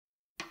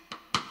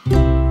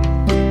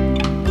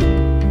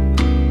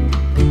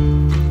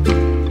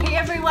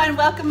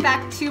welcome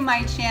back to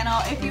my channel.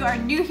 If you are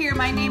new here,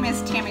 my name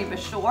is Tammy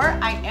Bashore.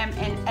 I am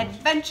an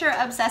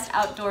adventure-obsessed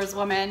outdoors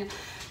woman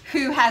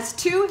who has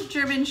 2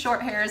 German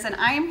Shorthairs, and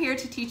I am here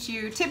to teach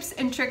you tips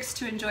and tricks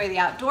to enjoy the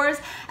outdoors,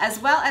 as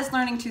well as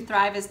learning to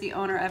thrive as the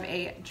owner of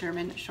a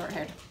German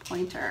Shorthaired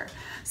Pointer.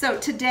 So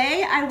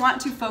today I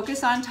want to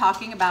focus on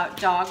talking about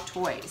dog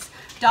toys.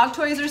 Dog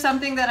toys are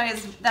something that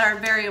are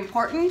very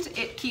important.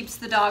 It keeps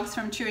the dogs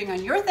from chewing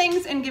on your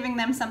things and giving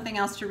them something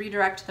else to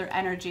redirect their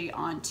energy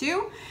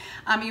onto.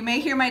 You may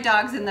hear my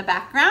dogs in the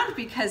background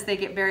because they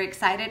get very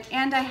excited,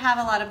 and I have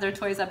a lot of their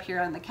toys up here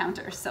on the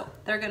counter, so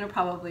they're gonna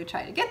probably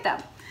try to get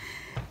them.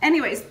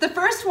 Anyways, the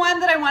first one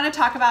that I want to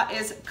talk about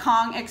is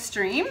Kong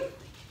Extreme.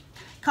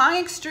 Kong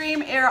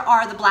Extreme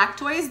are the black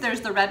toys.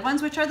 There's the red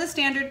ones, which are the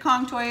standard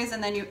Kong toys,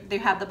 and then they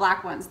have the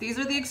black ones. These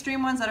are the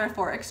extreme ones that are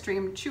for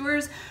extreme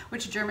chewers,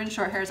 which German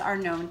Shorthairs are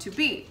known to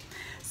be.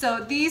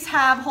 So these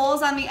have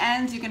holes on the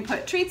ends. You can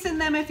put treats in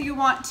them if you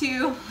want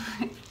to.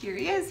 Here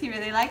he is, he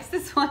really likes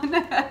this one.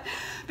 But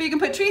you can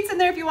put treats in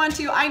there if you want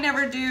to. I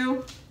never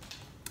do.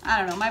 I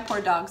don't know, my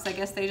poor dogs, I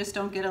guess they just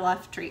don't get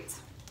enough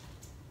treats.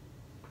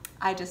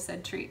 I just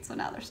said treat, so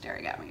now they're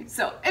staring at me.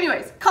 So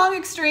anyways, Kong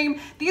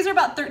Extreme, these are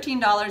about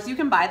 $13. You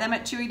can buy them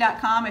at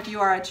Chewy.com if you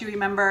are a Chewy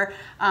member,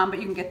 but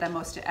you can get them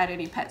most at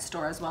any pet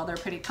store as well. They're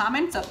pretty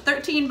common. So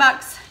 13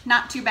 bucks,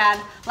 not too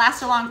bad.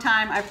 Last a long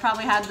time. I've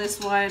probably had this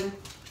one,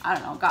 I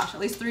don't know, gosh, at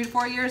least 3 to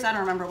 4 years. I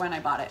don't remember when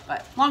I bought it,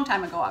 but long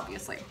time ago,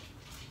 obviously.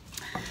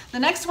 The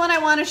next one I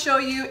want to show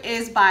you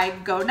is by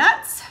Go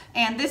Nuts,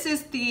 and this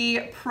is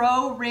the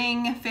Pro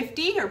Ring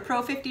 50 or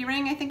Pro 50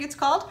 ring, I think it's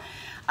called.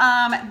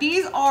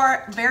 These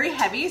are very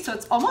heavy, so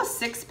it's almost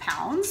 6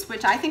 pounds,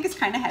 which I think is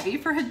kind of heavy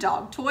for a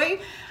dog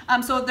toy.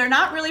 So they're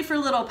not really for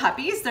little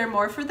puppies, they're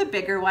more for the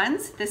bigger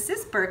ones. This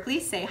is Berkeley.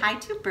 Say hi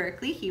to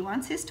Berkeley. He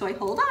wants his toy.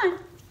 Hold on.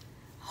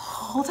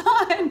 Hold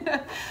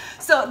on.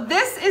 So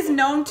this is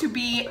known to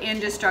be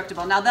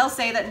indestructible. Now they'll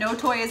say that no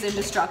toy is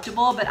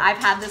indestructible, but I've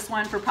had this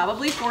one for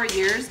probably 4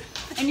 years,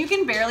 and you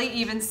can barely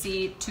even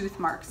see tooth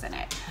marks in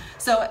it.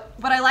 So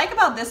what I like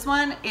about this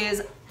one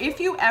is if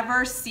you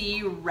ever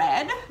see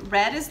red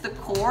is the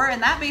core,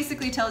 and that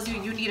basically tells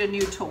you you need a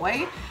new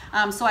toy.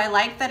 So I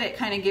like that it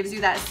kind of gives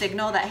you that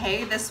signal that,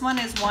 hey, this one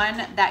is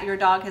one that your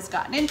dog has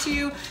gotten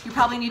into, you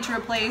probably need to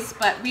replace,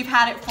 but we've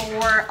had it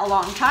for a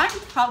long time,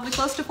 probably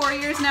close to 4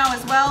 years now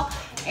as well,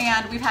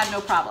 and we've had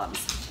no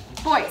problems.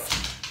 Boys,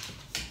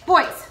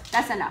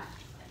 that's enough.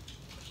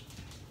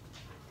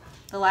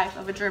 The life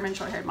of a German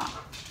Shorthaired mom.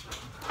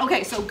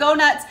 Okay, so Go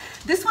Nuts.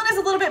 This one is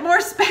a little bit more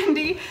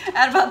spendy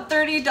at about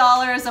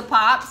 $30 a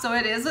pop, so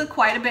it is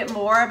quite a bit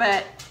more,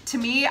 but to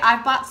me,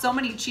 I've bought so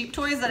many cheap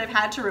toys that I've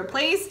had to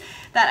replace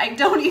that I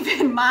don't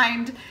even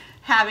mind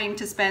having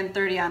to spend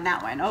 $30 on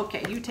that one.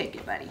 Okay, you take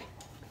it, buddy.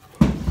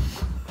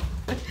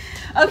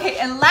 Okay,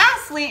 and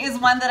lastly is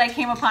one that I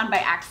came upon by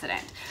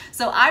accident.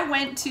 So I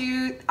went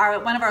to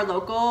one of our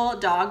local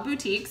dog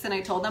boutiques, and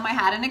I told them I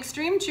had an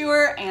extreme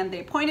chewer, and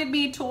they pointed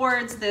me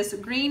towards this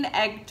green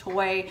egg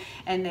toy,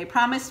 and they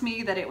promised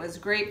me that it was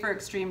great for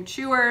extreme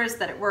chewers,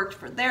 that it worked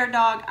for their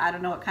dog. I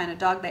don't know what kind of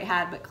dog they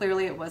had, but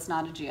clearly it was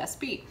not a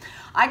GSP.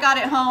 I got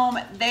it home,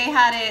 they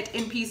had it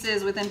in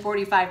pieces within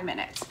 45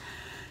 minutes.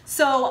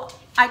 So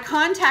I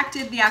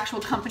contacted the actual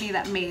company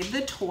that made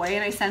the toy,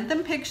 and I sent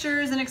them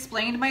pictures and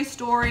explained my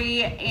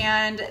story,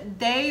 and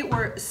they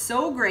were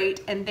so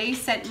great, and they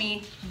sent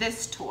me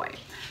this toy.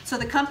 So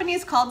the company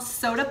is called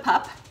Soda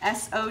Pup,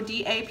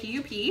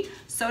 S-O-D-A-P-U-P,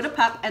 Soda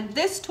Pup, and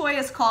this toy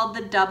is called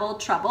the Double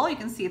Trouble. You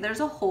can see there's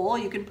a hole.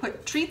 You can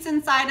put treats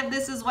inside of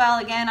this as well.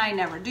 Again, I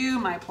never do.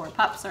 My poor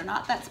pups are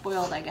not that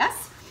spoiled, I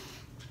guess.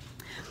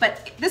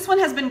 But this one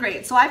has been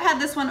great. So I've had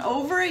this one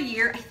over a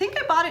year. I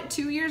think I bought it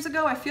 2 years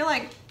ago. I feel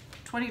like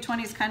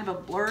 2020 is kind of a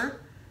blur,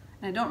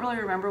 and I don't really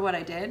remember what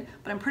I did,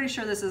 but I'm pretty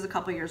sure this is a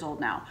couple years old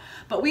now.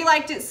 But we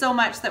liked it so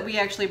much that we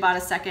actually bought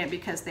a second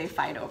because they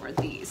fight over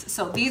these.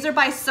 So these are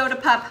by Soda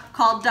Pup,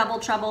 called Double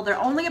Trouble. They're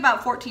only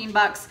about 14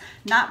 bucks,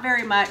 not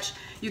very much.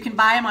 You can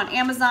buy them on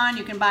Amazon,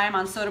 you can buy them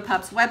on Soda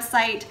Pup's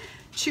website.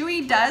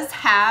 Chewy does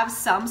have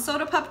some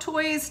Soda Pup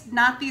toys,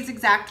 not these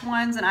exact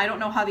ones, and I don't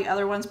know how the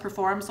other ones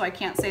perform, so I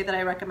can't say that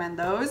I recommend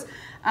those.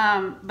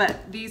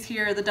 But these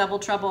here, the Double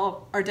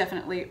Trouble, are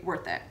definitely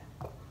worth it.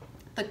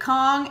 The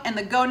Kong and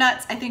the Go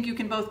Nuts, I think you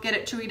can both get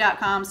at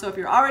Chewy.com, so if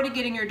you're already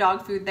getting your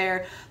dog food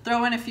there,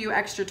 throw in a few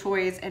extra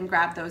toys and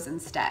grab those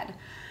instead.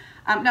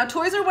 Now,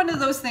 toys are one of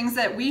those things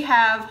that we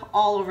have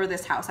all over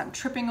this house. I'm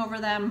tripping over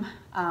them,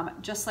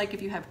 just like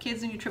if you have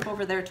kids and you trip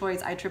over their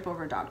toys, I trip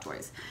over dog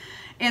toys.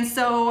 And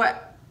so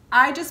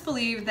I just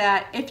believe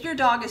that if your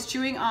dog is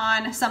chewing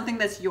on something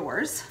that's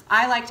yours,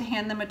 I like to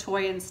hand them a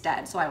toy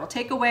instead. So I will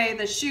take away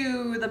the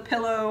shoe, the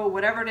pillow,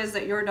 whatever it is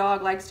that your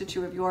dog likes to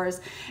chew of yours,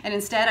 and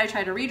instead I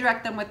try to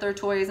redirect them with their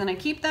toys, and I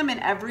keep them in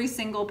every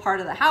single part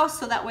of the house,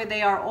 so that way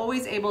they are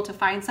always able to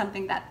find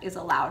something that is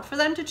allowed for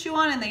them to chew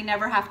on, and they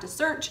never have to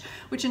search,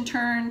 which in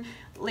turn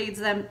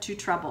leads them to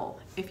trouble.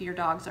 If your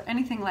dogs are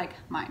anything like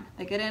mine,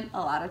 they get in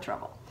a lot of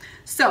trouble.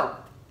 So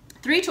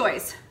 3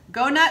 toys: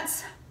 Go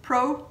Nuts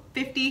Pro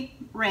 50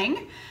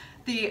 ring.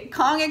 the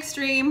Kong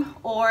Extreme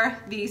or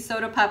the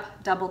Soda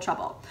Pup Double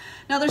Trouble.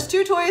 Now there's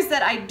two toys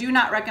that I do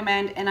not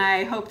recommend, and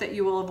I hope that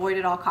you will avoid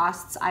at all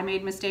costs. I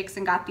made mistakes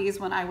and got these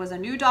when I was a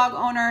new dog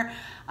owner,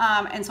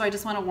 and so I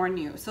just want to warn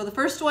you. So the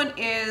first one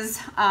is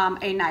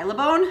a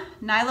Nylabone.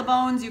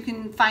 Nylabones, you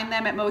can find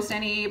them at most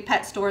any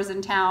pet stores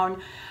in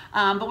town.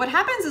 But what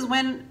happens is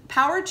when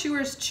power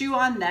chewers chew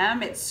on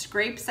them, it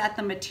scrapes at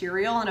the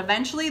material, and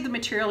eventually the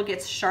material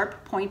gets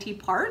sharp, pointy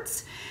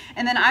parts.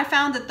 And then I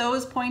found that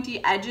those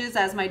pointy edges,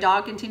 as my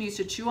dog continues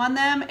to chew on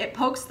them, it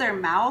pokes their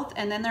mouth,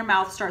 and then their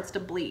mouth starts to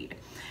bleed.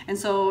 And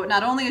so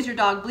not only is your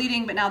dog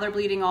bleeding, but now they're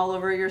bleeding all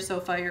over your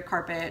sofa, your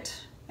carpet,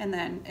 and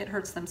then it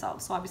hurts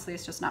themselves. So obviously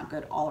it's just not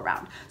good all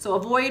around. So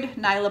avoid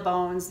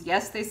Nylabones.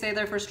 Yes, they say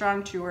they're for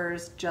strong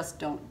chewers, just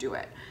don't do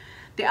it.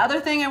 The other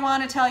thing I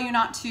want to tell you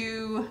not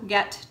to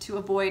get to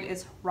avoid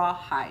is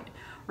rawhide.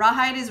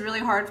 Rawhide is really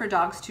hard for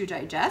dogs to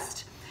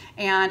digest,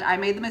 and I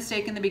made the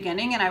mistake in the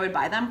beginning, and I would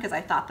buy them because I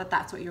thought that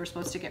that's what you were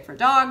supposed to get for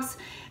dogs.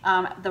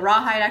 The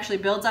rawhide actually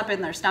builds up in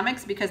their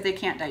stomachs because they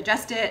can't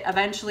digest it.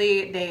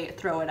 Eventually they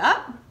throw it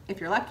up, if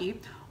you're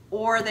lucky,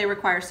 or they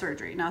require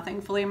surgery. Now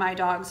thankfully my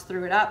dogs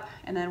threw it up,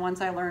 and then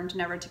once I learned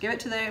never to give it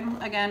to them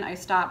again, I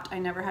stopped. I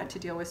never had to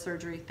deal with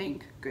surgery,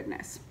 thank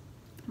goodness.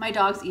 My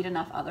dogs eat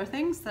enough other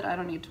things that I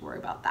don't need to worry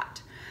about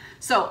that.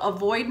 So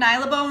avoid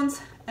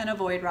Nylabones and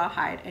avoid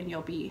rawhide, and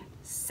you'll be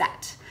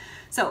set.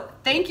 So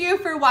thank you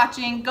for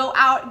watching. Go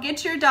out,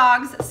 get your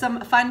dogs some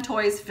fun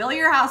toys, fill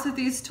your house with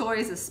these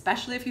toys,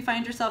 especially if you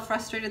find yourself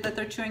frustrated that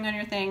they're chewing on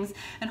your things,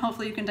 and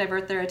hopefully you can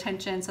divert their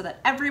attention so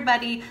that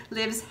everybody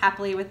lives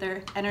happily with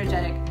their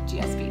energetic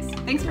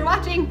GSPs. Thanks for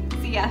watching.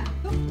 See ya.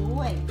 Good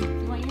boy.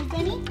 You want yours,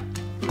 Benny?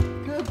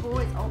 Good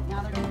boys. Oh,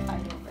 now they're gonna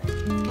fight over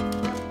it.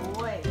 Good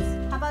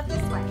boys. How about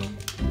this one?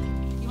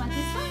 You want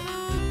this one?